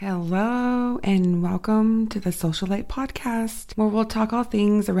Hello and welcome to the SoulciaLight podcast, where we'll talk all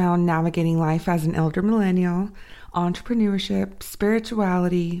things around navigating life as an elder millennial, entrepreneurship,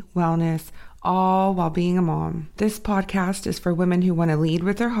 spirituality, wellness, all while being a mom. This podcast is for women who want to lead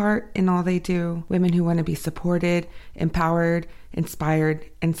with their heart in all they do, women who want to be supported, empowered, inspired,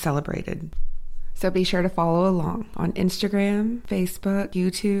 and celebrated. So be sure to follow along on Instagram, Facebook,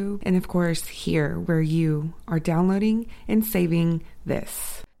 YouTube, and of course here where you are downloading and saving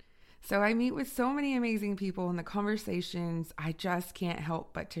this. So I meet with so many amazing people in the conversations I just can't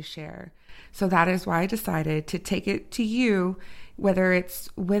help but to share. So that is why I decided to take it to you, whether it's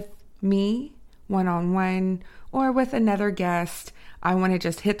with me one-on-one or with another guest. I want to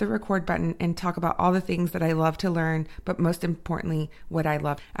just hit the record button and talk about all the things that I love to learn, but most importantly, what I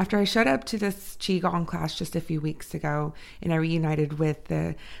love. After I showed up to this Qigong class just a few weeks ago and I reunited with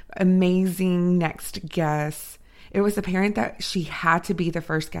the amazing next guest, it was apparent that she had to be the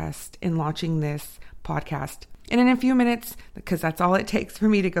first guest in launching this podcast. And in a few minutes, because that's all it takes for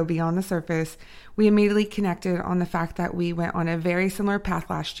me to go beyond the surface, we immediately connected on the fact that we went on a very similar path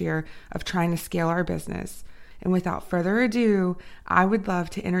last year of trying to scale our business. And without further ado, I would love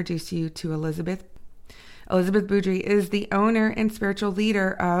to introduce you to Elizabeth. Elizabeth Boudry is the owner and spiritual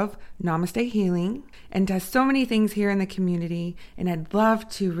leader of Namaste Healing and does so many things here in the community. And I'd love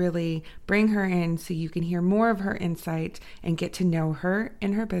to really bring her in so you can hear more of her insight and get to know her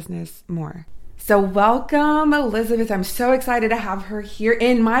and her business more. So welcome, Elizabeth. I'm so excited to have her here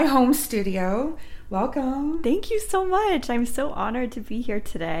in my home studio. Welcome. Thank you so much. I'm so honored to be here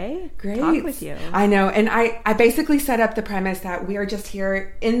today. Great. Talk with you. I know. And I basically set up the premise that we are just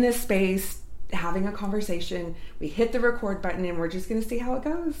here in this space having a conversation. We hit the record button and we're just going to see how it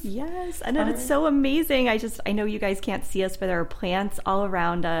goes. Yes. And it's so amazing. I know you guys can't see us, but there are plants all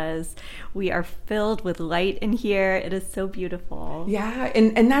around us. We are filled with light in here. It is so beautiful. Yeah.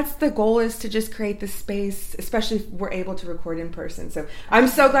 And that's the goal, is to just create this space, especially if we're able to record in person. So I'm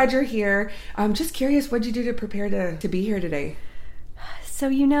so glad you're here. I'm just curious, what'd you do to prepare to be here today? So,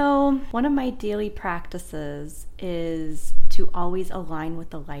 one of my daily practices is to always align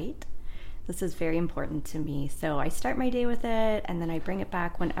with the light. This is very important to me. So I start my day with it and then I bring it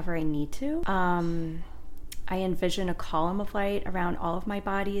back whenever I need to. I envision a column of light around all of my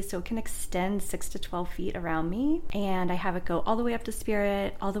body so it can extend 6 to 12 feet around me. And I have it go all the way up to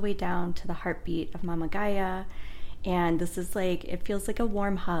spirit, all the way down to the heartbeat of Mama Gaia. And this is it feels like a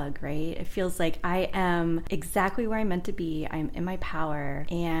warm hug, right? It feels like I am exactly where I'm meant to be. I'm in my power.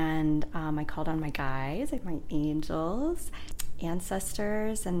 And I called on my guides, my angels,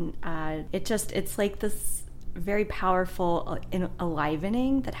 ancestors, and it's like this very powerful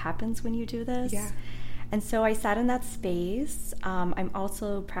enlivening that happens when you do this. Yeah. And so I sat in that space. I'm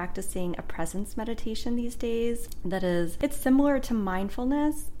also practicing a presence meditation these days. It's similar to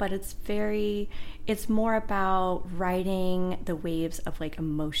mindfulness, but it's more about riding the waves of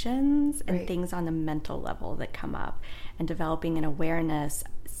emotions and things on the mental level that come up and developing an awareness,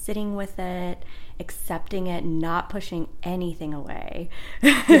 sitting with it, accepting it, not pushing anything away,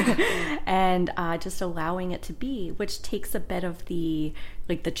 and just allowing it to be, which takes a bit of the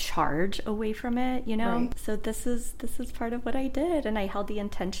charge away from it, Right. So this is part of what I did, and I held the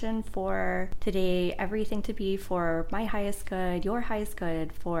intention for today, everything to be for my highest good, your highest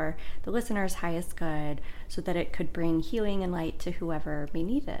good, for the listener's highest good, so that it could bring healing and light to whoever may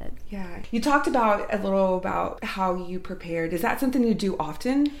need it. Yeah. You talked a little about how you prepared. Is that something you do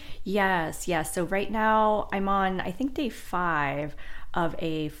often? Yes. So right now I'm on, I think, day 5 of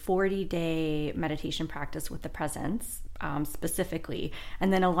a 40-day meditation practice with the presence, specifically.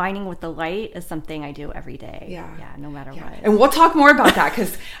 And then aligning with the light is something I do every day. Yeah, no matter what. And we'll talk more about that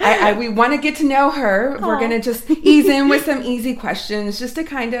because we want to get to know her. We're going to just ease in with some easy questions just to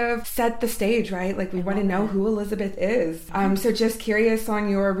kind of set the stage, right? We want to know who Elizabeth is. So just curious on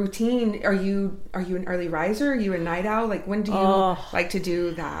your routine. Are you an early riser? Are you a night owl? When do you like to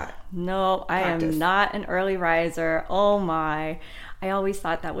do that? No, I am not an early riser. Oh my. I always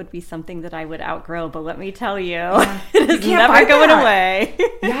thought that would be something that I would outgrow, but let me tell you, it is never going away.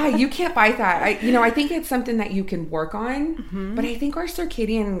 Yeah, you can't fight that. I think it's something that you can work on, but I think our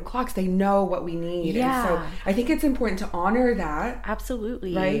circadian clocks, they know what we need. Yeah. And so I think it's important to honor that.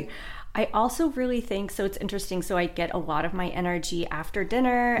 Absolutely. Right? I also really think, so it's interesting, so I get a lot of my energy after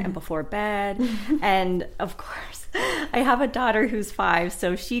dinner and before bed, and of course, I have a daughter who's 5,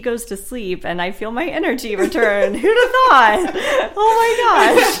 so she goes to sleep, and I feel my energy return. Who'd have thought? Oh my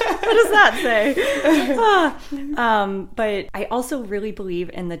gosh. does that say? But I also really believe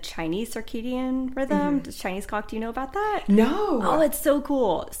in the Chinese circadian rhythm. Does Chinese clock, do you know about that? No. Oh, it's so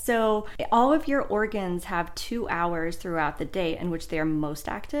cool. So all of your organs have 2 hours throughout the day in which they are most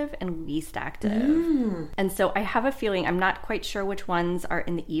active and least active. And so I have a feeling, I'm not quite sure which ones are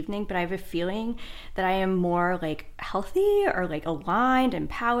in the evening, but I have a feeling that I am more like healthy or like aligned,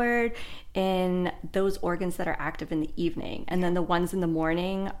 empowered in those organs that are active in the evening. And then the ones in the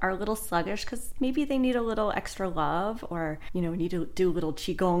morning are a little sluggish because maybe they need a little extra love, or, you know, need to do a little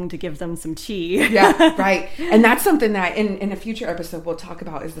qigong to give them some qi. Yeah, right. And that's something that in a future episode we'll talk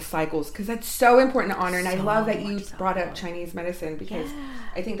about, is the cycles, because that's so important to honor. And I love that you brought up Chinese medicine, because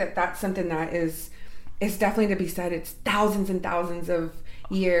I think that that's something that is definitely to be said. It's thousands and thousands of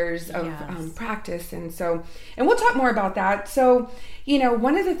years of practice. And we'll talk more about that. So, you know,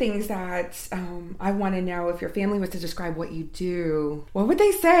 one of the things that I want to know, if your family was to describe what you do, what would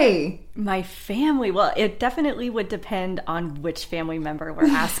they say? My family? Well, it definitely would depend on which family member we're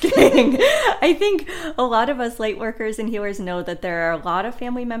asking. I think a lot of us light workers and healers know that there are a lot of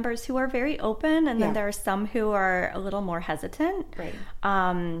family members who are very open, and then there are some who are a little more hesitant. Right.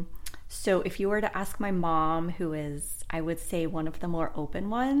 So if you were to ask my mom, who is, I would say, one of the more open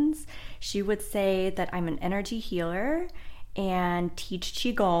ones, she would say that I'm an energy healer and teach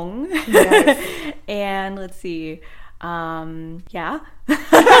qigong. Yes. And let's see. I'm trying to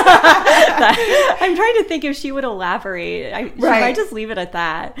think if she would elaborate. She might just leave it at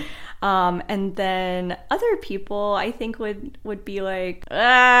that. And then other people, I think, would be like,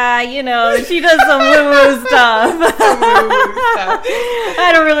 you know, she does some woo-woo stuff.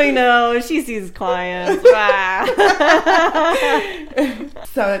 I don't really know. She sees clients.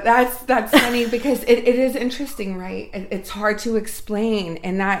 So that's funny, because it is interesting, right? It's hard to explain.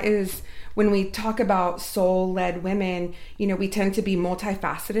 And that is, when we talk about soul-led women, you know, we tend to be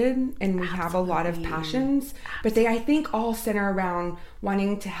multifaceted, and we have a lot of passions, but they, I think, all center around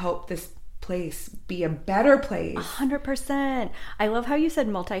wanting to help this place be a better place. 100%. I love how you said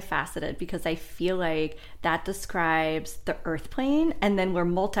multifaceted, because I feel like that describes the earth plane, and then we're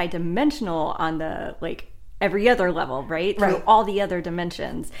multidimensional on the, like, every other level, right? Through all the other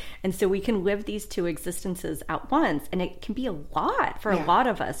dimensions. And so we can live these two existences at once. And it can be a lot for a lot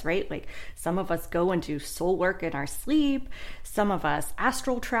of us, right? Like, some of us go and do soul work in our sleep. Some of us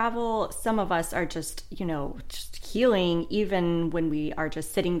astral travel. Some of us are just, you know, just healing even when we are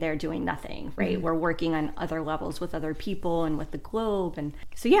just sitting there doing nothing, right? We're working on other levels with other people and with the globe. And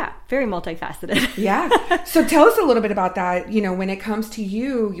so, yeah, very multifaceted. Yeah. So tell us a little bit about that. You know, when it comes to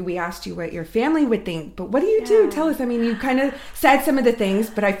you, we asked you what your family would think, but what do you do? Tell us. I mean, you kind of said some of the things,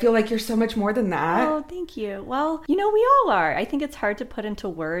 but I feel like you're so much more than that. Oh, thank you. Well, you know, we all are. I think it's hard to put into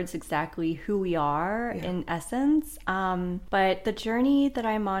words exactly who we are in essence. But the journey that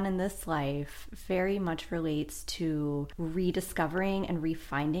I'm on in this life very much relates to rediscovering and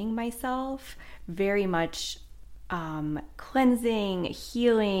refining myself, very much cleansing,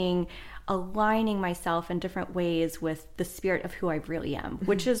 healing, aligning myself in different ways with the spirit of who I really am,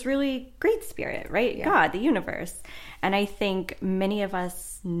 which is really great spirit, right? Yeah. God, the universe. And I think many of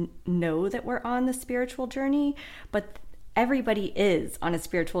us know that we're on the spiritual journey, but everybody is on a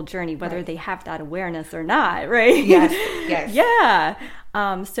spiritual journey, whether they have that awareness or not, right? Yes. Yeah.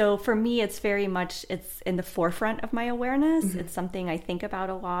 So for me, it's very much, it's in the forefront of my awareness. It's something I think about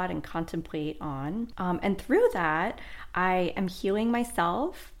a lot and contemplate on. And through that, I am healing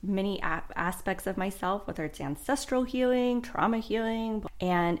myself, many aspects of myself, whether it's ancestral healing, trauma healing.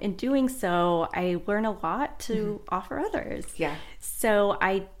 And in doing so, I learn a lot to offer others. Yeah. So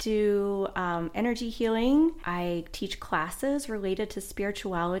I do energy healing. I teach classes related to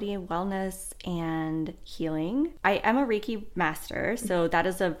spirituality and wellness and healing. I am a Reiki master, so that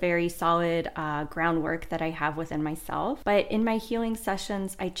is a very solid groundwork that I have within myself. But in my healing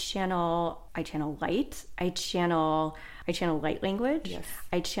sessions, I channel light. I channel light language. Yes.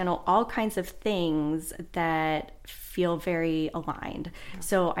 I channel all kinds of things that feel very aligned. Yeah.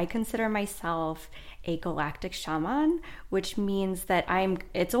 So I consider myself a galactic shaman, which means that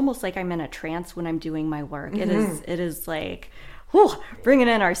it's almost like I'm in a trance when I'm doing my work. It is like, bringing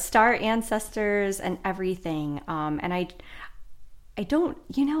in our star ancestors and everything. And I don't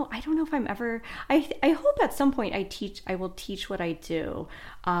know if I'm ever, I hope at some point I will teach what I do.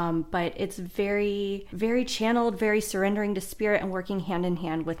 But it's very, very channeled, very surrendering to spirit and working hand in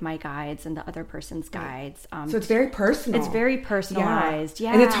hand with my guides and the other person's guides. So it's very personal. It's very personalized.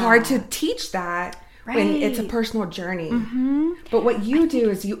 Yeah. And it's hard to teach that when it's a personal journey. But what you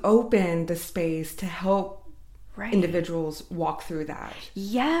do is you open the space to help individuals walk through that.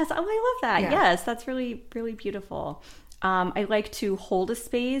 Yes. Oh, I love that. Yeah. Yes. That's really, really beautiful. I like to hold a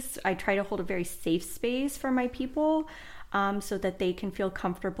space. I try to hold a very safe space for my people, so that they can feel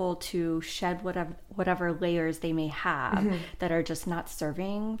comfortable to shed whatever layers they may have that are just not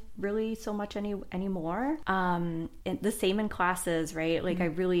serving really so much anymore. And the same in classes, right? Like I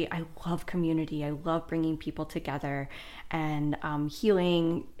love community. I love bringing people together and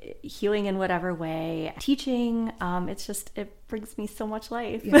healing in whatever way. Teaching, it brings me so much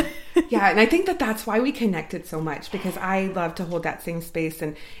life. Yeah, and I think that's why we connected so much, because I love to hold that same space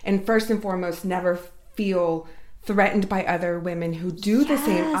and first and foremost, never feel threatened by other women who do the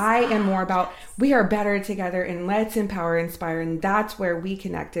same. I am more about we are better together and let's empower, inspire, and that's where we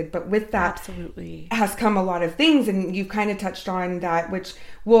connected. But with that absolutely has come a lot of things, and you've kind of touched on that, which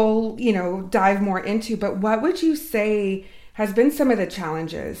we'll, dive more into. But what would you say has been some of the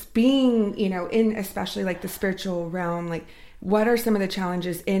challenges being, in especially like the spiritual realm? Like, what are some of the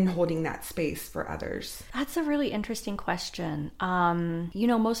challenges in holding that space for others? That's a really interesting question.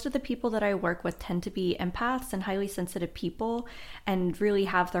 Most of the people that I work with tend to be empaths and highly sensitive people and really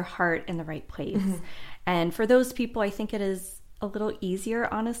have their heart in the right place. And for those people, I think it is a little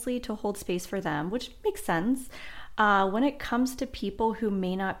easier, honestly, to hold space for them, which makes sense. When it comes to people who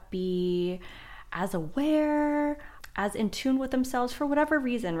may not be as aware, as in tune with themselves for whatever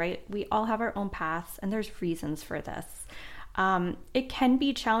reason, right? We all have our own paths and there's reasons for this. It can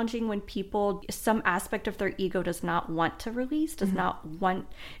be challenging when some aspect of their ego does not want to release, does not want,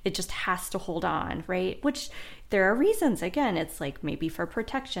 it just has to hold on, right? Which there are reasons. Again, it's like maybe for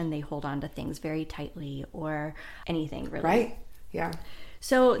protection, they hold on to things very tightly or anything really. Right. Yeah.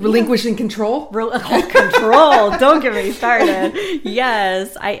 So relinquishing control. Control. Don't get me started.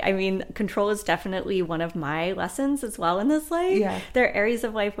 Yes. I mean, control is definitely one of my lessons as well in this life. Yeah. There are areas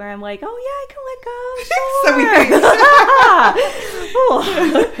of life where I'm like, oh yeah, I can let go.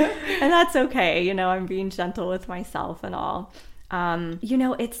 Sure. And that's okay. I'm being gentle with myself and all.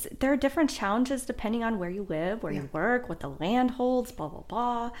 There are different challenges depending on where you live, where you work, what the land holds, blah, blah,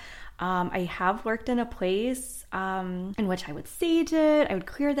 blah. I have worked in a place in which I would sage it. I would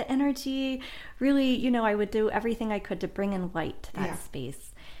clear the energy. Really, I would do everything I could to bring in light to that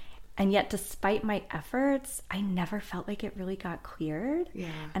space. And yet, despite my efforts, I never felt like it really got cleared. Yeah.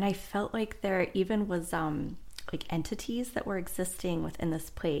 And I felt like there even was like entities that were existing within this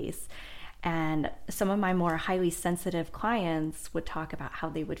place. And some of my more highly sensitive clients would talk about how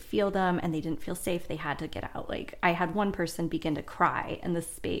they would feel them and they didn't feel safe. They had to get out. Like I had one person begin to cry in the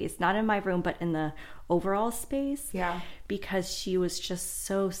space, not in my room, but in the overall space. Yeah. Because she was just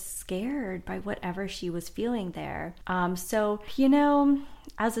so scared by whatever she was feeling there.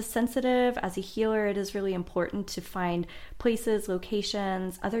 As a sensitive, as a healer, it is really important to find places,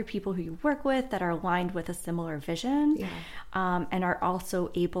 locations, other people who you work with that are aligned with a similar vision, and are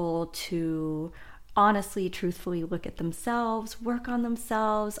also able to honestly, truthfully look at themselves, work on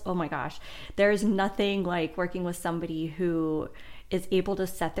themselves. Oh my gosh, there's nothing like working with somebody who is able to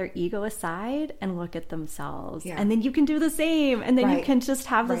set their ego aside and look at themselves. Yeah. And then you can do the same. And then you can just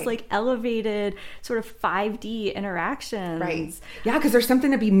have this like elevated sort of 5D interaction. Right. Yeah, because there's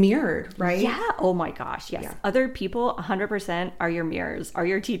something to be mirrored, right? Yeah. Oh my gosh. Yes. Yeah. Other people 100% are your mirrors, are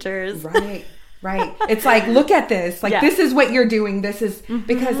your teachers. Right. Right. It's like, look at this. Like, this is what you're doing. This is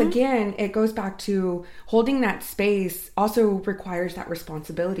because, again, it goes back to holding that space also requires that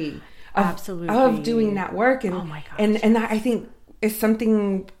responsibility of doing that work. And, oh my gosh. And that, I think, is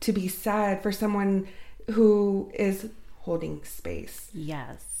something to be said for someone who is holding space.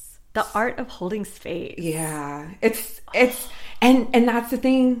 Yes. The art of holding space. Yeah. And that's the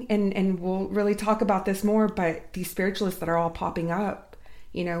thing. And we'll really talk about this more, but these spiritualists that are all popping up,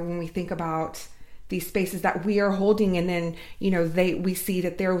 when we think about these spaces that we are holding, and then, we see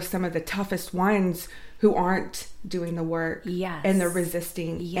that they're some of the toughest ones who aren't doing the work. Yes. And they're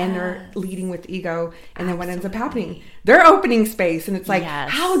resisting. Yes. And they're leading with ego. And then what ends up happening? They're opening space. And it's like,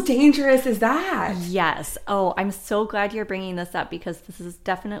 how dangerous is that? Yes. Oh, I'm so glad you're bringing this up, because this is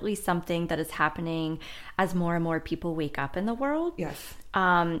definitely something that is happening as more and more people wake up in the world. Yes.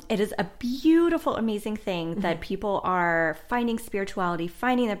 It is a beautiful, amazing thing that people are finding spirituality,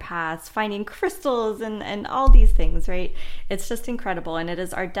 finding their paths, finding crystals and all these things, right? It's just incredible. And it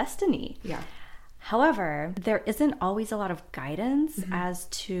is our destiny. Yeah. However, there isn't always a lot of guidance as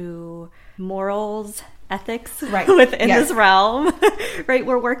to morals, ethics within this realm, right?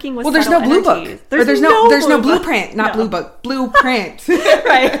 We're working with there's no blue book. There's no blueprint, not blue book, blueprint.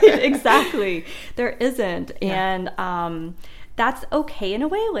 Right, exactly. There isn't. Yeah. And that's okay in a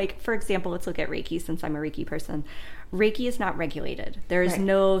way. Like, for example, let's look at Reiki, since I'm a Reiki person. Reiki is not regulated. There's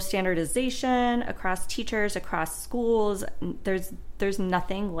no standardization across teachers, across schools. There's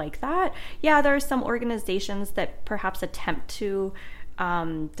nothing like that. Yeah, there are some organizations that perhaps attempt to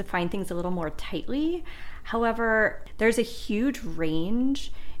define things a little more tightly. However, there's a huge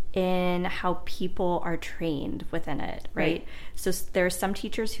range in how people are trained within it, right? So there are some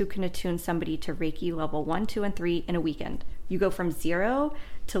teachers who can attune somebody to Reiki level 1, 2, and 3 in a weekend. You go from 0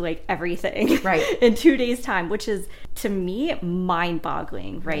 to like everything in 2 days time, which is, to me,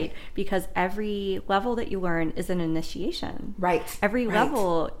 mind-boggling, right? Because every level that you learn is an initiation. Every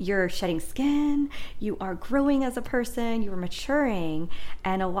level, you're shedding skin, you are growing as a person, you're maturing,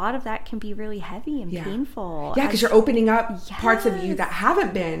 and a lot of that can be really heavy and painful. Yeah, because you're opening up parts of you that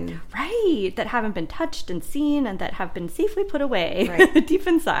haven't been. That haven't been touched and seen, and that have been safely put away deep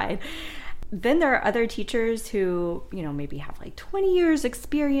inside. Then there are other teachers who, maybe have like 20 years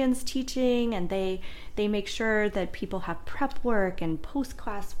experience teaching, and they make sure that people have prep work and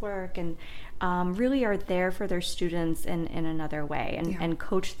post-class work, and really are there for their students in another way, and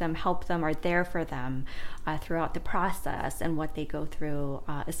coach them, help them, are there for them throughout the process and what they go through,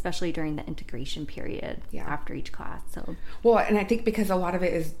 especially during the integration period after each class. So, well, and I think because a lot of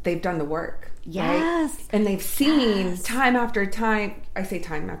it is they've done the work. Right? And they've seen time after time, I say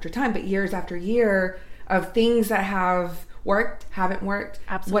time after time, but years after year of things that have worked, haven't worked.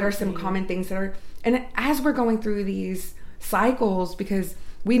 Absolutely. What are some common things that are, and as we're going through these cycles, because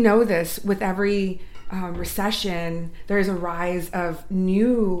we know this with every recession, there's a rise of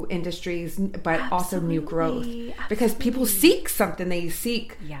new industries, but also new growth. Because people seek something. They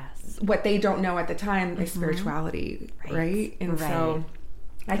seek what they don't know at the time, is spirituality, right? And so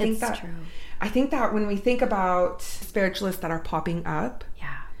I think that when we think about spiritualists that are popping up,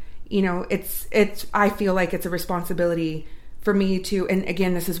 it's I feel like it's a responsibility for me to, and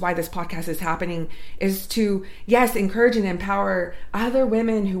again, this is why this podcast is happening, is to, encourage and empower other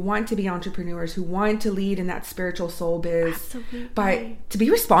women who want to be entrepreneurs, who want to lead in that spiritual soul biz, but to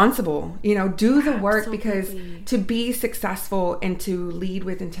be responsible, do the work, because to be successful and to lead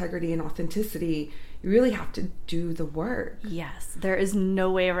with integrity and authenticity, you really have to do the work. Yes, there is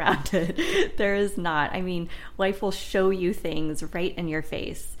no way around it. There is not. I mean, life will show you things right in your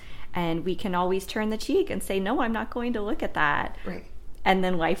face. And we can always turn the cheek and say, no, I'm not going to look at that. And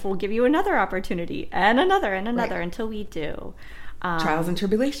then life will give you another opportunity and another until we do. Trials and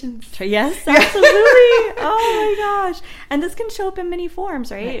tribulations. Yes, absolutely. Oh my gosh. And this can show up in many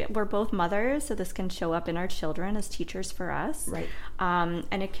forms, right? We're both mothers, so this can show up in our children as teachers for us.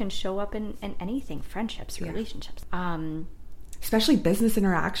 And it can show up in anything, friendships, relationships. Especially business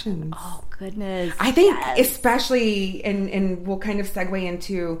interactions. Oh, goodness. I think especially, and we'll kind of segue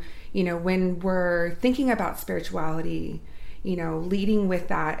into, when we're thinking about spirituality, leading with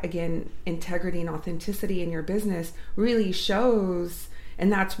that, again, integrity and authenticity in your business really shows.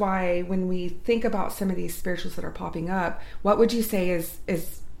 And that's why when we think about some of these spirituals that are popping up, what would you say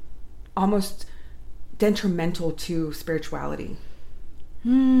is almost detrimental to spirituality?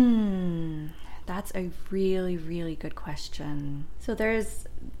 That's a really, really good question. So there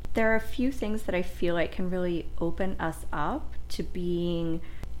are a few things that I feel like can really open us up to being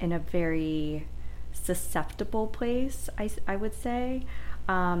in a very susceptible place, I would say.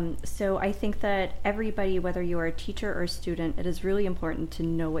 So I think that everybody, whether you are a teacher or a student, it is really important to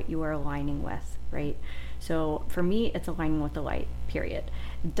know what you are aligning with, right? So for me, it's aligning with the light, period.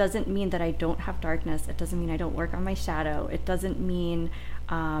 It doesn't mean that I don't have darkness. It doesn't mean I don't work on my shadow. It doesn't mean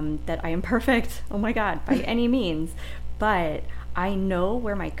that I am perfect, oh my God, by any means. But I know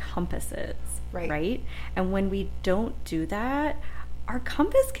where my compass is, right? And when we don't do that, our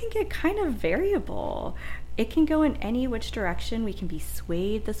compass can get kind of variable. It can go in any which direction. We can be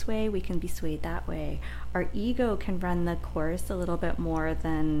swayed this way, we can be swayed that way. Our ego can run the course a little bit more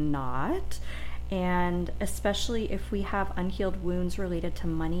than not. And especially if we have unhealed wounds related to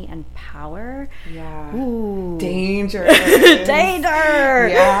money and power. Ooh. Danger. Danger.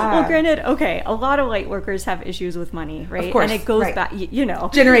 Well, granted, okay, a lot of light workers have issues with money, right? Of course, and it goes back,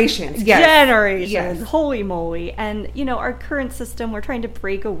 generations. Generations. Holy moly. And, our current system, we're trying to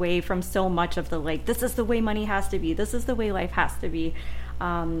break away from so much of the, this is the way money has to be. This is the way life has to be.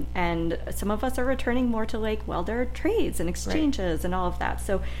 And some of us are returning more to their trades and exchanges and all of that.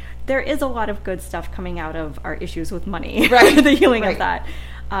 So there is a lot of good stuff coming out of our issues with money, the healing of that.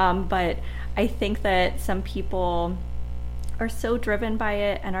 But I think that some people are so driven by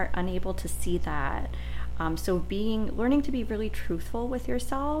it and are unable to see that. So learning to be really truthful with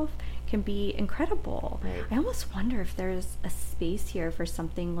yourself can be incredible. I almost wonder if there's a space here for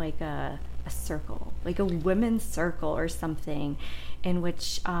something like a a circle, like a women's circle or something, in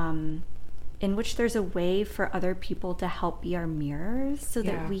which there's a way for other people to help be our mirrors, so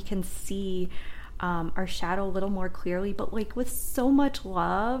that we can see our shadow a little more clearly, but like with so much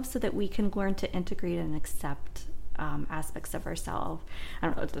love, so that we can learn to integrate and accept aspects of ourselves. I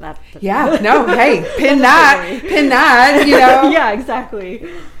don't know that. Hey, pin that. You know. Yeah, exactly.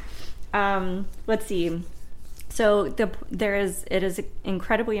 Let's see. So it is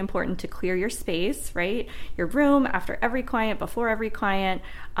incredibly important to clear your space, right? Your room after every client, before every client,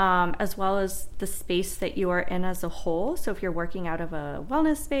 as well as the space that you are in as a whole. So if you're working out of a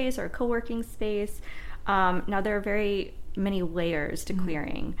wellness space or a co-working space, now there are very many layers to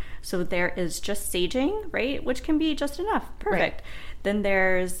clearing. So there is just saging, right? Which can be just enough. Perfect. Right. Then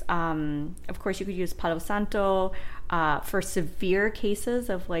there's, of course, you could use Palo Santo. For severe cases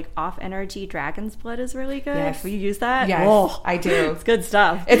of like off energy, dragon's blood is really good. Yes. Will you use that? Yes, I do. It's good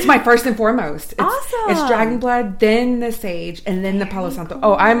stuff. It's my first and foremost. Awesome. It's dragon blood, then the sage, and then the Palo Santo.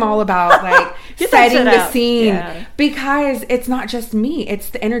 Oh, I'm all about like setting the scene, because it's not just me. It's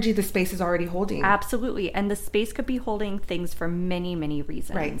the energy the space is already holding. Absolutely. And the space could be holding things for many, many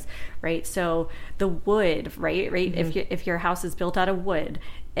reasons. Right. So the wood, right? Mm-hmm. If your house is built out of wood,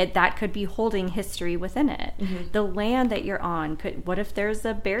 that could be holding history within it. Mm-hmm. The land that you're on what if there's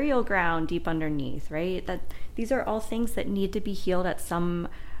a burial ground deep underneath, right? These are all things that need to be healed at some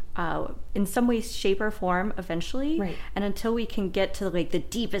in some way, shape, or form eventually. Right. And until we can get to like the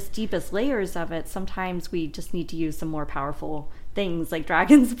deepest layers of it, sometimes we just need to use some more powerful things like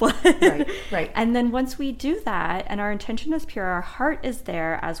dragon's blood. Right. And then once we do that and our intention is pure, our heart is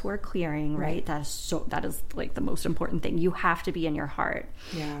there as we're clearing, right? That is like the most important thing. You have to be in your heart.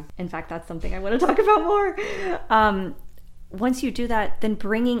 Yeah. In fact, that's something I want to talk about more. Once you do that, then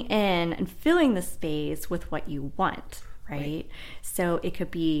bringing in and filling the space with what you want. Right? So it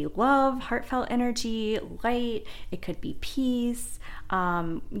could be love, heartfelt energy, light. It could be peace,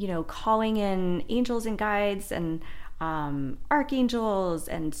 calling in angels and guides and archangels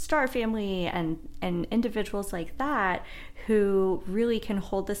and star family and individuals like that who really can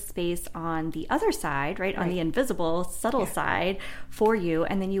hold the space on the other side, right? On the invisible, subtle side for you.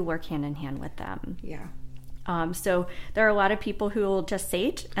 And then you work hand in hand with them. Yeah. So there are a lot of people who will just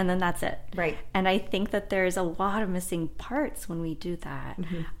sage and then that's it. Right. And I think that there's a lot of missing parts when we do that,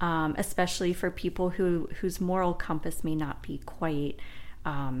 especially for people whose moral compass may not be quite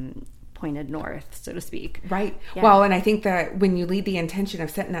pointed north, so to speak. Right. Yeah. Well, and I think that when you lead the intention of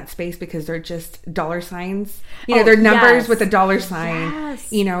setting that space, because they're just dollar signs, they're numbers with a dollar sign,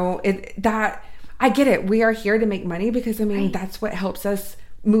 I get it. We are here to make money because that's what helps us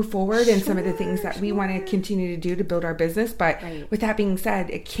move forward in some of the things that we want to continue to do to build our business. But with that being said,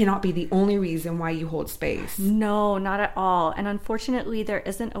 it cannot be the only reason why you hold space. No, not at all. And unfortunately, there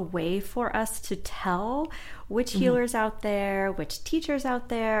isn't a way for us to tell which healers out there, which teachers out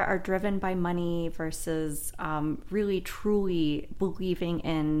there are driven by money versus really truly believing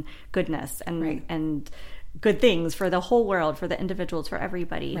in goodness and good things for the whole world, for the individuals, for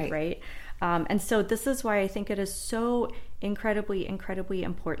everybody, right? And so this is why I think it is so incredibly, incredibly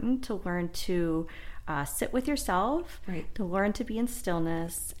important to learn to sit with yourself, to learn to be in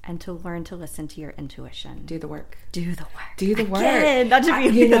stillness, and to learn to listen to your intuition. Do the work. Again, not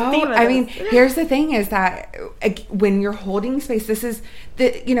to be the theme of this. Here's the thing is that when you're holding space, this is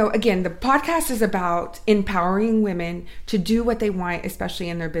again, the podcast is about empowering women to do what they want, especially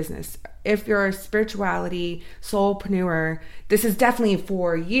in their business. If you're a spirituality soulpreneur, this is definitely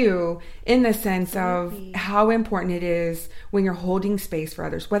for you in the sense of how important it is when you're holding space for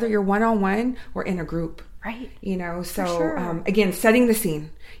others, whether you're one-on-one or in a group. Right. Again, setting the scene.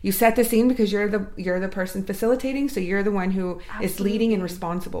 You set the scene because you're the person facilitating, so you're the one who is leading and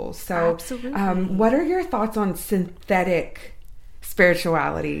responsible. So, what are your thoughts on synthetic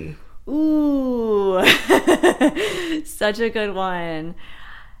spirituality? Ooh, such a good one.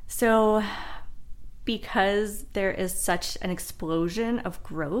 So, because there is such an explosion of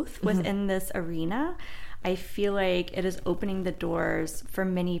growth within this arena, I feel like it is opening the doors for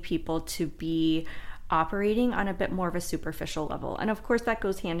many people to be operating on a bit more of a superficial level. And of course, that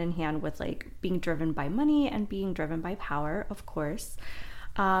goes hand in hand with like being driven by money and being driven by power, of course.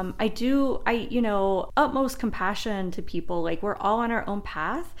 Utmost compassion to people. Like, we're all on our own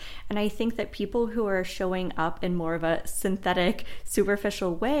path. And I think that people who are showing up in more of a synthetic,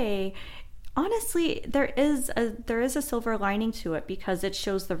 superficial way, honestly, there is a silver lining to it, because it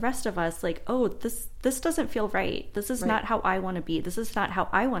shows the rest of us like, oh, this doesn't feel right. This is not how I want to be. This is not how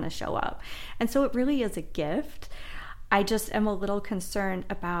I want to show up. And so it really is a gift. I just am a little concerned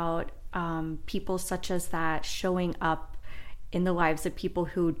about people such as that showing up in the lives of people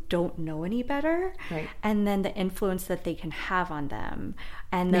who don't know any better. Right. And then the influence that they can have on them.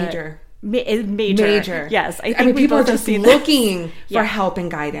 And Major. Major. Yes. I mean, people are just looking for help and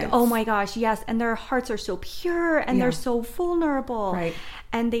guidance. Oh my gosh, yes. And their hearts are so pure and they're so vulnerable. Right.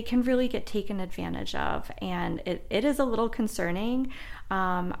 And they can really get taken advantage of. And it is a little concerning.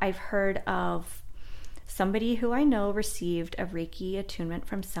 I've heard of somebody who I know received a Reiki attunement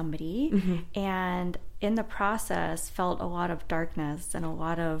from somebody, and in the process felt a lot of darkness and a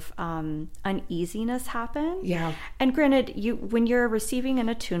lot of uneasiness happen. Yeah. And granted, when you're receiving an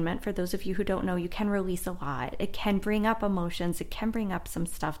attunement, for those of you who don't know, you can release a lot. It can bring up emotions. It can bring up some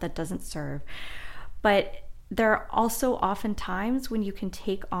stuff that doesn't serve. But there are also often times when you can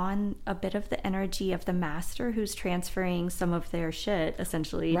take on a bit of the energy of the master who's transferring some of their shit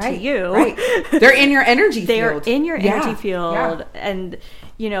essentially to you. Right. They're in your energy field. They're in your energy field. Yeah. And,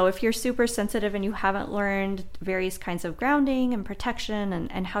 if you're super sensitive and you haven't learned various kinds of grounding and protection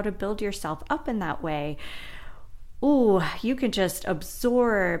and how to build yourself up in that way, you can just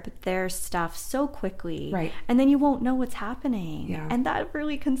absorb their stuff so quickly. Right. And then you won't know what's happening. Yeah. And that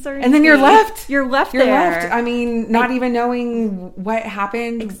really concerns me. And then you're left. You're left. I mean, not even knowing what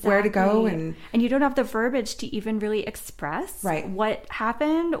happened, where to go. And you don't have the verbiage to even really express what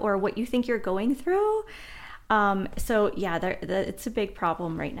happened or what you think you're going through. It's a big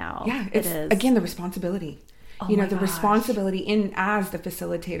problem right now. Yeah, it is. Again, the responsibility. The responsibility as the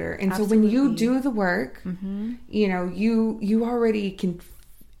facilitator. And so when you do the work, you already can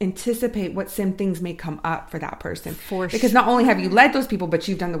anticipate what some things may come up for that person. Because not only have you led those people, but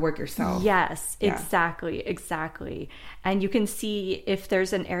you've done the work yourself. Yes, exactly. And you can see if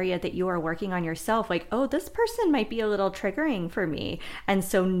there's an area that you are working on yourself, like, this person might be a little triggering for me. And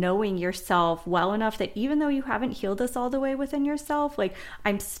so knowing yourself well enough that even though you haven't healed this all the way within yourself, like,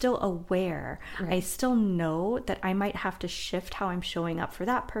 I'm still aware. Right. I still know that I might have to shift how I'm showing up for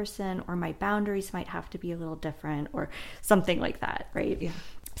that person, or my boundaries might have to be a little different or something like that. Right. Yeah.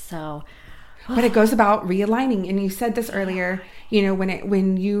 So, but it goes about realigning. And you said this earlier,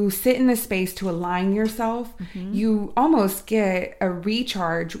 when you sit in the space to align yourself, you almost get a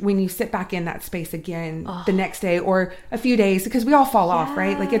recharge when you sit back in that space again the next day or a few days, because we all fall off,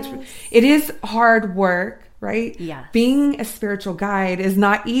 right? Like it is hard work, right? Yeah. Being a spiritual guide is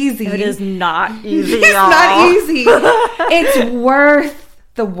not easy. It is not easy. It's not easy. It's worth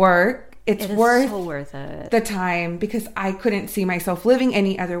the work. It's so worth it. The time, because I couldn't see myself living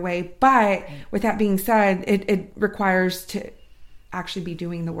any other way. But with that being said, it requires to actually be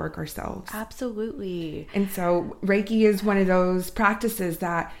doing the work ourselves. Absolutely. And so Reiki is one of those practices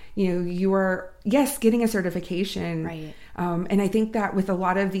that, you are, getting a certification. Right. And I think that with a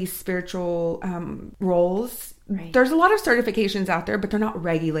lot of these spiritual roles, there's a lot of certifications out there, but they're not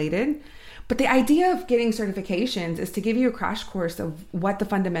regulated. But the idea of getting certifications is to give you a crash course of what the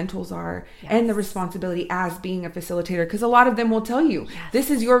fundamentals are and the responsibility as being a facilitator. Because a lot of them will tell you, this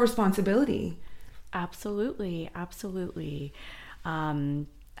is your responsibility. Absolutely. I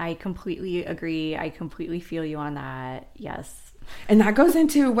completely agree. I completely feel you on that. Yes. And that goes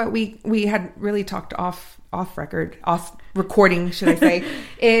into what we had really talked off recording, should I say,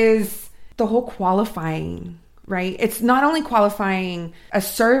 is the whole qualifying. Right? It's not only qualifying a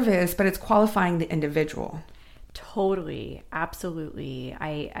service, but it's qualifying the individual. Totally. Absolutely.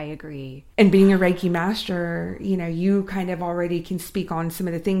 I agree. And being a Reiki master, you kind of already can speak on some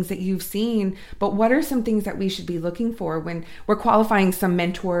of the things that you've seen, but what are some things that we should be looking for when we're qualifying some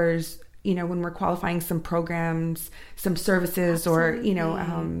mentors, when we're qualifying some programs, some services, absolutely,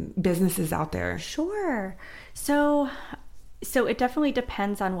 or, businesses out there? Sure. So it definitely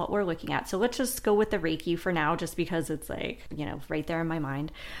depends on what we're looking at. So let's just go with the Reiki for now, just because it's right there in my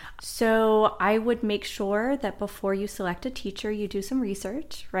mind. So I would make sure that before you select a teacher, you do some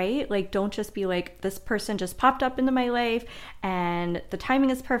research, right? Like, don't just be like, this person just popped up into my life and the timing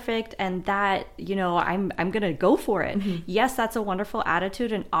is perfect and that, I'm going to go for it. Mm-hmm. Yes, that's a wonderful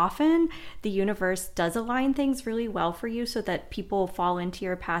attitude. And often the universe does align things really well for you so that people fall into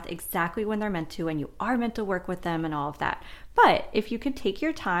your path exactly when they're meant to, and you are meant to work with them and all of that. But if you can take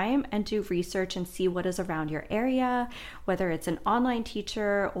your time and do research and see what is around your area, whether it's an online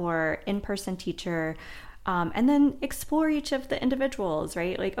teacher or in-person teacher, and then explore each of the individuals,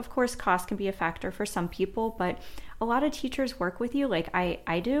 right? Like, of course, cost can be a factor for some people, but a lot of teachers work with you like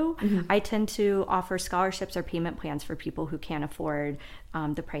I do. I tend to offer scholarships or payment plans for people who can't afford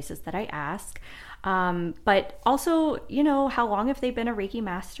the prices that I ask. But also, you know, how long have they been a Reiki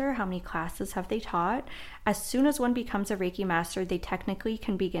master? How many classes have they taught? As soon as one becomes a Reiki master, they technically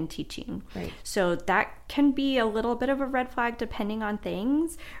can begin teaching. Right. So that can be a little bit of a red flag depending on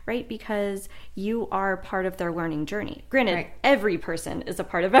things, right? Because you are part of their learning journey. Granted, every person is a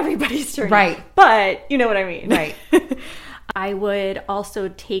part of everybody's journey. Right. But you know what I mean? Right. I would also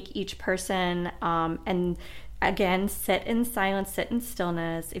take each person and again, sit in silence, sit in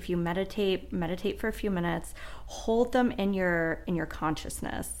stillness. If you meditate for a few minutes, hold them in your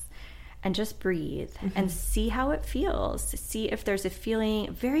consciousness and just breathe and see how it feels. See if there's a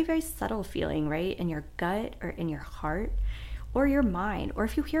feeling, very, very subtle feeling, right? In your gut or in your heart or your mind, or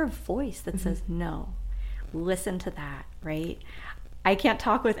if you hear a voice that says no, listen to that, right? I can't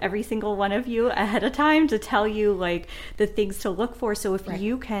talk with every single one of you ahead of time to tell you like the things to look for. So if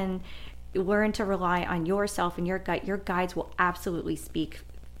you can learn to rely on yourself and your gut, your guides will absolutely speak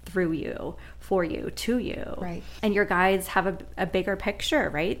through you, for you, to you. Right. And your guides have a bigger picture,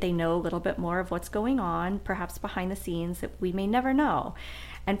 right? They know a little bit more of what's going on, perhaps behind the scenes that we may never know.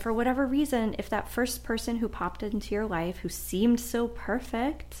 And for whatever reason, if that first person who popped into your life who seemed so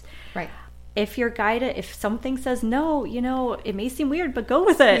perfect, right, if you're guided, if something says no, you know, it may seem weird, but go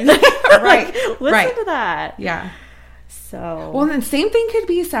with it. Right. Listen to that. Yeah. So, well, the same thing could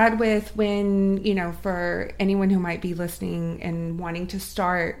be said with when, you know, for anyone who might be listening and wanting to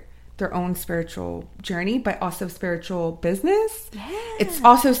start their own spiritual journey, but also spiritual business. Yeah. It's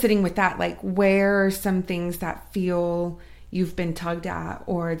also sitting with that, like, where are some things that feel you've been tugged at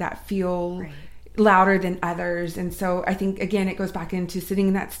or that feel louder than others. And so I think, again, it goes back into sitting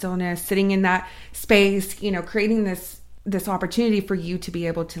in that stillness, sitting in that space, you know, creating this opportunity for you to be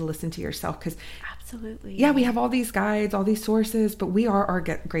able to listen to yourself. Because absolutely, yeah, we have all these guides, all these sources, but we are our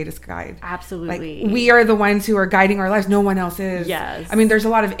greatest guide. Absolutely. Like, we are the ones who are guiding our lives. No one else is. Yes. I mean, there's a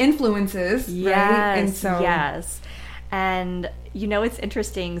lot of influences, yes, right? And so, yes. And, you know, it's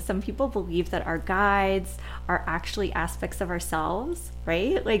interesting. Some people believe that our guides are actually aspects of ourselves,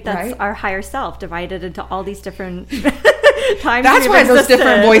 right? Like, that's our higher self divided into all these different times. That's why those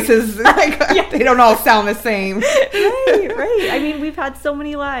different voices, like, they don't all sound the same. Right. I mean, we've had so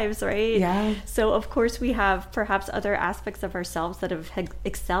many lives, right? Yeah. So, of course, we have perhaps other aspects of ourselves that have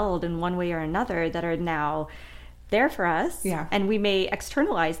excelled in one way or another that are now there for us. Yeah. And we may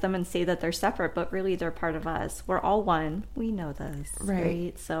externalize them and say that they're separate, but really they're part of us. We're all one. We know this.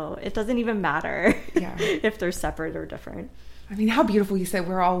 Right. So it doesn't even matter if they're separate or different. I mean, how beautiful you said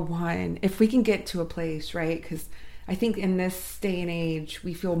we're all one. If we can get to a place, right? Because I think in this day and age,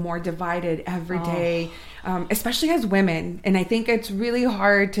 we feel more divided every day, especially as women. And I think it's really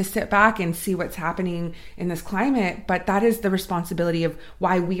hard to sit back and see what's happening in this climate. But that is the responsibility of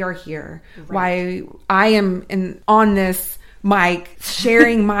why we are here, why I am on this mic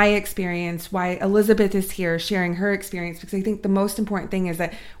sharing my experience, why Elizabeth is here sharing her experience, because I think the most important thing is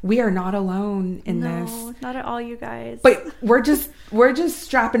that we are not alone in this. No, not at all, you guys. But we're just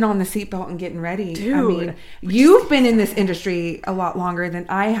strapping on the seatbelt and getting ready. Dude, I mean, you've been in this industry a lot longer than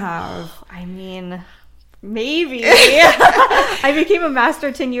I have. I mean, maybe. I became a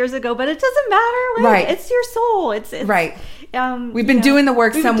master 10 years ago, but it doesn't matter. Like, it's your soul. It's right. We've been doing the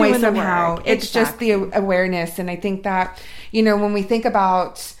work some way, somehow. It's just the awareness. And I think that, you know, when we think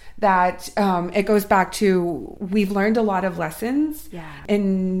about that, it goes back to, we've learned a lot of lessons. Yeah.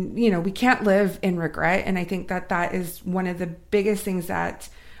 And, you know, we can't live in regret. And I think that that is one of the biggest things that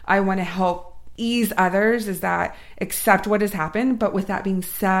I want to help ease others, is that accept what has happened. But with that being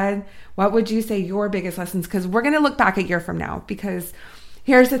said, what would you say your biggest lessons? Because we're going to look back a year from now, because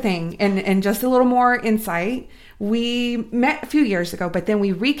here's the thing, and just a little more insight. We met a few years ago, but then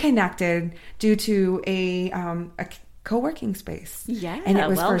we reconnected due to a co-working space. Yeah. And it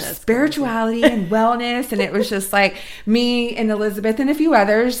was for spirituality and wellness. And it was just like me and Elizabeth and a few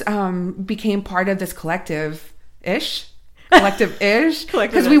others became part of this collective-ish.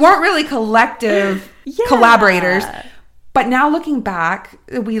 Because we weren't really collective collaborators. But now looking back,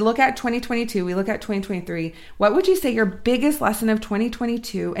 we look at 2022, we look at 2023. What would you say your biggest lesson of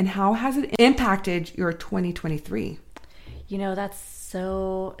 2022, and how has it impacted your 2023? You know, that's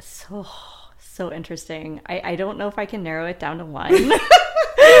so interesting. I don't know if I can narrow it down to one.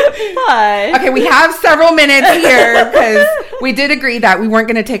 But okay, we have several minutes here because we did agree that we weren't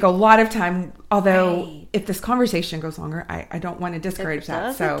going to take a lot of time. Although if this conversation goes longer, I don't want to discourage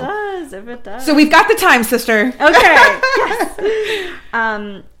that. So if it does. So we've got the time, sister. Okay.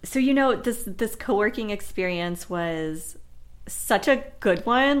 Yes. So, you know, this co-working experience was such a good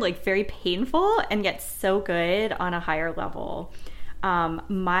one, like very painful and yet so good on a higher level.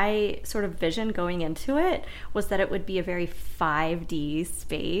 My sort of vision going into it was that it would be a very 5D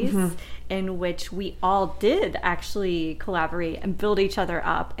space in which we all did actually collaborate and build each other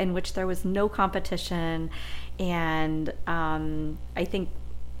up, in which there was no competition. And I think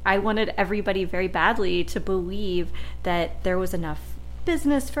I wanted everybody very badly to believe that there was enough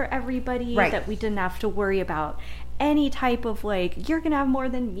business for everybody, that we didn't have to worry about any type of like, you're gonna have more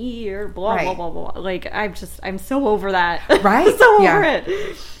than me or blah blah blah blah. Like I'm so over that. Right. So over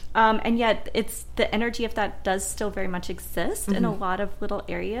it. And yet it's the energy of that does still very much exist in a lot of little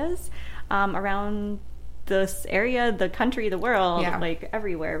areas around this area, the country, the world, like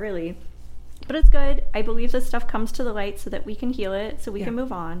everywhere really. But it's good. I believe this stuff comes to the light so that we can heal it, so we can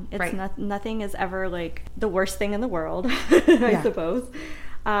move on. It's nothing is ever like the worst thing in the world, I suppose.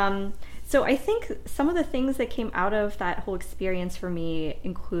 So I think some of the things that came out of that whole experience for me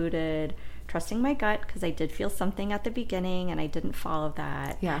included trusting my gut, because I did feel something at the beginning and I didn't follow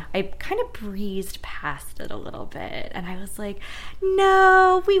that. Yeah. I kind of breezed past it a little bit and I was like,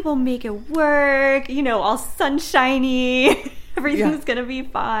 no, we will make it work, you know, all sunshiny. Everything's going to be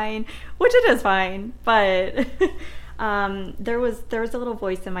fine, which it is fine. But there was a little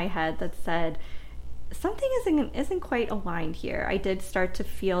voice in my head that said, something isn't quite aligned here. I did start to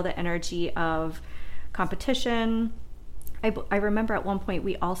feel the energy of competition. I remember at one point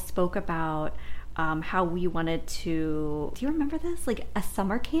we all spoke about how we wanted to, do you remember this? Like a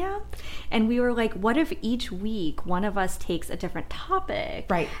summer camp? And we were like, what if each week one of us takes a different topic?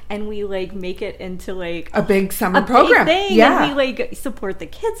 Right. And we like make it into like a big summer program. Big thing, and we like support the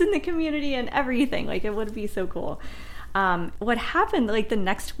kids in the community and everything. Like it would be so cool. What happened like the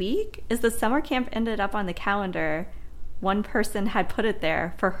next week is the summer camp ended up on the calendar. One person had put it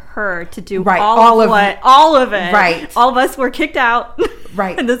there for her to do all of it. Right. All of us were kicked out.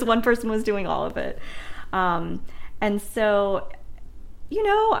 Right. And this one person was doing all of it. And so, you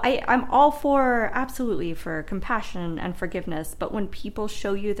know, I'm all absolutely for compassion and forgiveness. But when people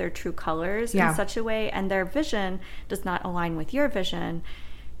show you their true colors in such a way and their vision does not align with your vision,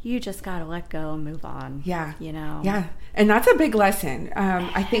 you just got to let go and move on. Yeah. You know? Yeah. And that's a big lesson.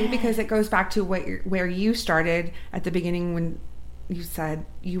 I think because it goes back to where you started at the beginning when you said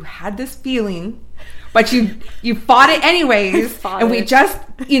you had this feeling, but you fought it anyways. We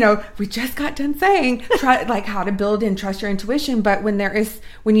just got done saying like how to build and trust your intuition. But when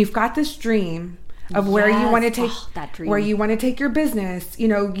you've got this dream of where you want to take where you want to take your business, you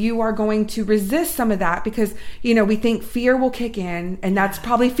know, you are going to resist some of that because, you know, we think fear will kick in, and that's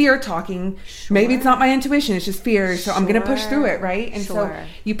probably fear talking. Maybe it's not my intuition, it's just fear. So I'm going to push through it. Right. And so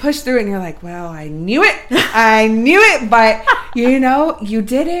you push through it and you're like, well, I knew it, but you know, you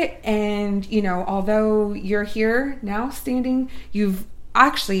did it. And, you know, although you're here now standing, you've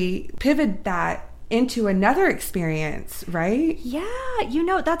actually pivoted that into another experience, right? Yeah, you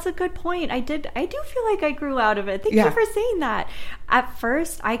know, that's a good point. I do feel like I grew out of it. Thank you for saying that. At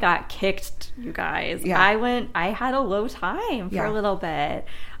first, I got kicked, you guys. Yeah. I had a low time for a little bit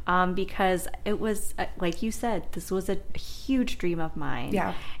because it was, like you said, this was a huge dream of mine.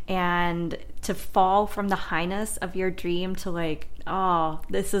 Yeah. And to fall from the highness of your dream to like, oh,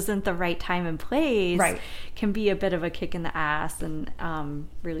 this isn't the right time and place, can be a bit of a kick in the ass and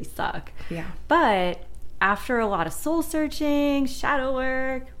really suck. Yeah. But after a lot of soul searching, shadow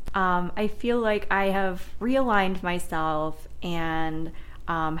work, I feel like I have realigned myself and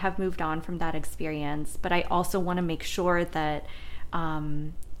have moved on from that experience. But I also want to make sure that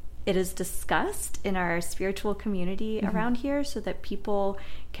it is discussed in our spiritual community around here so that people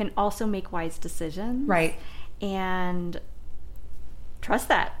can also make wise decisions. Right. And trust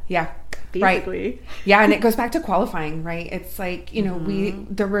that. Yeah. Basically. Right. Yeah. And it goes back to qualifying, right? It's like, you know,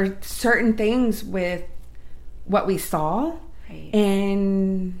 there were certain things with what we saw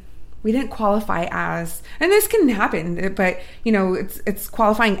and we didn't qualify as, and this can happen, but you know, it's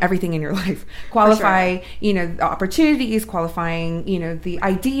qualifying everything in your life. Qualify, you know, the opportunities, qualifying, you know, the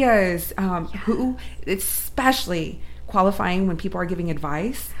ideas, who, especially qualifying when people are giving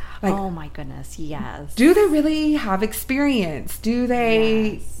advice. Like, oh my goodness, yes. Do they really have experience? Do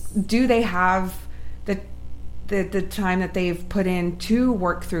they have the time that they've put in to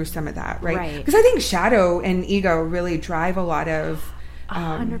work through some of that, right? Because I think shadow and ego really drive a lot of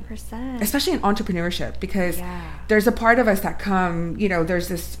 100%, especially in entrepreneurship, because there's a part of us that there's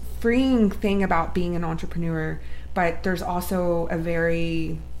this freeing thing about being an entrepreneur, but there's also a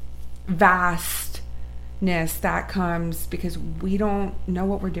very vastness that comes because we don't know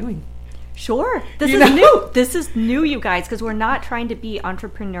what we're doing. Sure. This is new. This is new, you guys, because we're not trying to be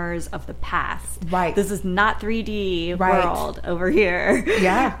entrepreneurs of the past. Right. This is not 3D world over here.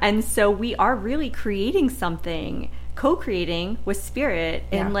 Yeah. And so we are really creating something, co-creating with spirit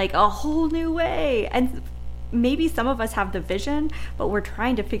in like a whole new way. And maybe some of us have the vision, but we're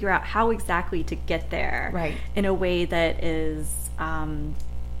trying to figure out how exactly to get there in a way that is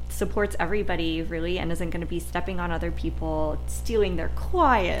supports everybody really, and isn't going to be stepping on other people, stealing their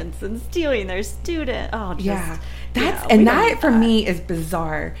clients and stealing their student. That for me is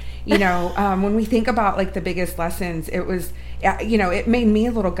bizarre. When we think about like the biggest lessons, it was, it made me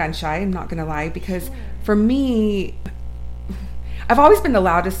a little gun shy. I'm not going to lie, because for me, I've always been the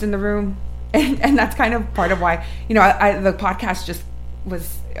loudest in the room, and that's kind of part of why the podcast just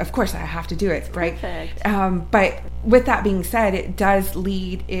was, of course I have to do it, right? Perfect. But with that being said, it does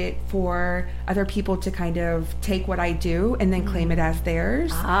lead it for other people to kind of take what I do and then claim it as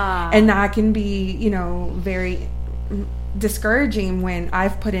theirs. And that can be, very discouraging when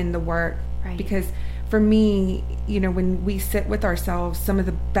I've put in the work. Right. Because for me, when we sit with ourselves, some of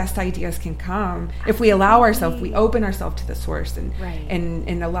the best ideas can come if we allow ourselves, we open ourselves to the source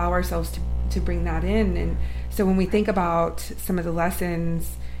and allow ourselves to bring that in. And so when we think about some of the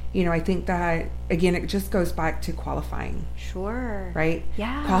lessons, I think that, again, it just goes back to qualifying. Sure. Right?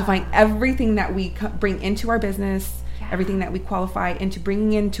 Yeah. Qualifying everything that we bring into our business, everything that we qualify into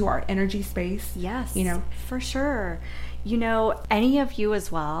bringing into our energy space. Yes. For sure. Any of you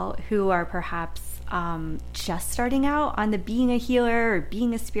as well who are perhaps just starting out on the being a healer or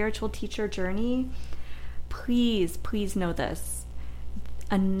being a spiritual teacher journey, please know this.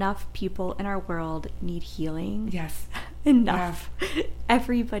 Enough people in our world need healing. Yes. Enough. Yeah.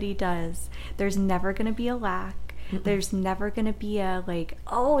 Everybody does. There's never going to be a lack. Mm-mm. There's never going to be a like,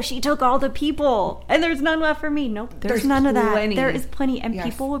 oh, she took all the people and there's none left for me. Nope. There's none of that. There is plenty. And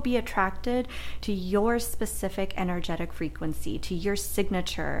people will be attracted to your specific energetic frequency, to your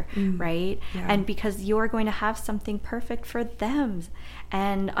signature, right? Yeah. And because you're going to have something perfect for them.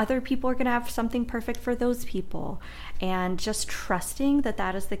 And other people are going to have something perfect for those people. And just trusting that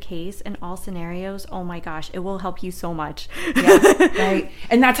that is the case in all scenarios, oh my gosh, it will help you so much. Yeah, right.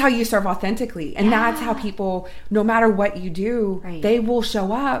 And that's how you serve authentically. And that's how people, no matter what you do, they will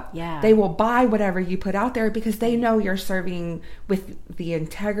show up. Yeah. They will buy whatever you put out there because they know you're serving with the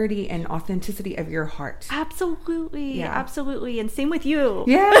integrity and authenticity of your heart. Absolutely. Yeah. Absolutely. And same with you.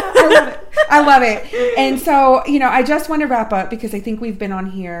 Yeah, I love it. I love it. And so, I just want to wrap up because I think we've been on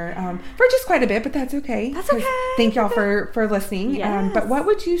here for just quite a bit, but that's okay. That's okay. Thank y'all for listening. Yes. But what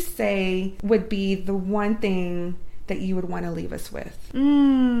would you say would be the one thing that you would want to leave us with?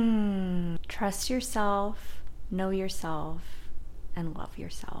 Trust yourself, know yourself, and love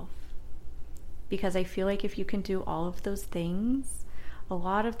yourself. Because I feel like if you can do all of those things, a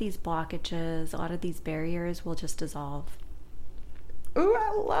lot of these blockages, a lot of these barriers will just dissolve. Ooh,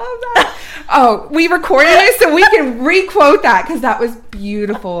 I love that. Oh, we recorded it so we can re-quote that because that was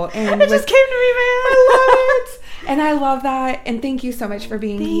beautiful. And it just came to me, man. I love it. And I love that. And thank you so much for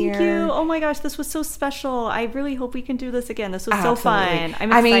being here. Thank you. Oh my gosh, this was so special. I really hope we can do this again. This was so fun. I'm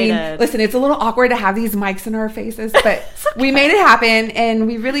excited. Listen, it's a little awkward to have these mics in our faces, but we made it happen. And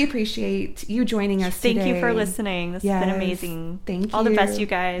we really appreciate you joining us today. Thank you for listening. This has been amazing. Thank you. All the best, you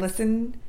guys. Listen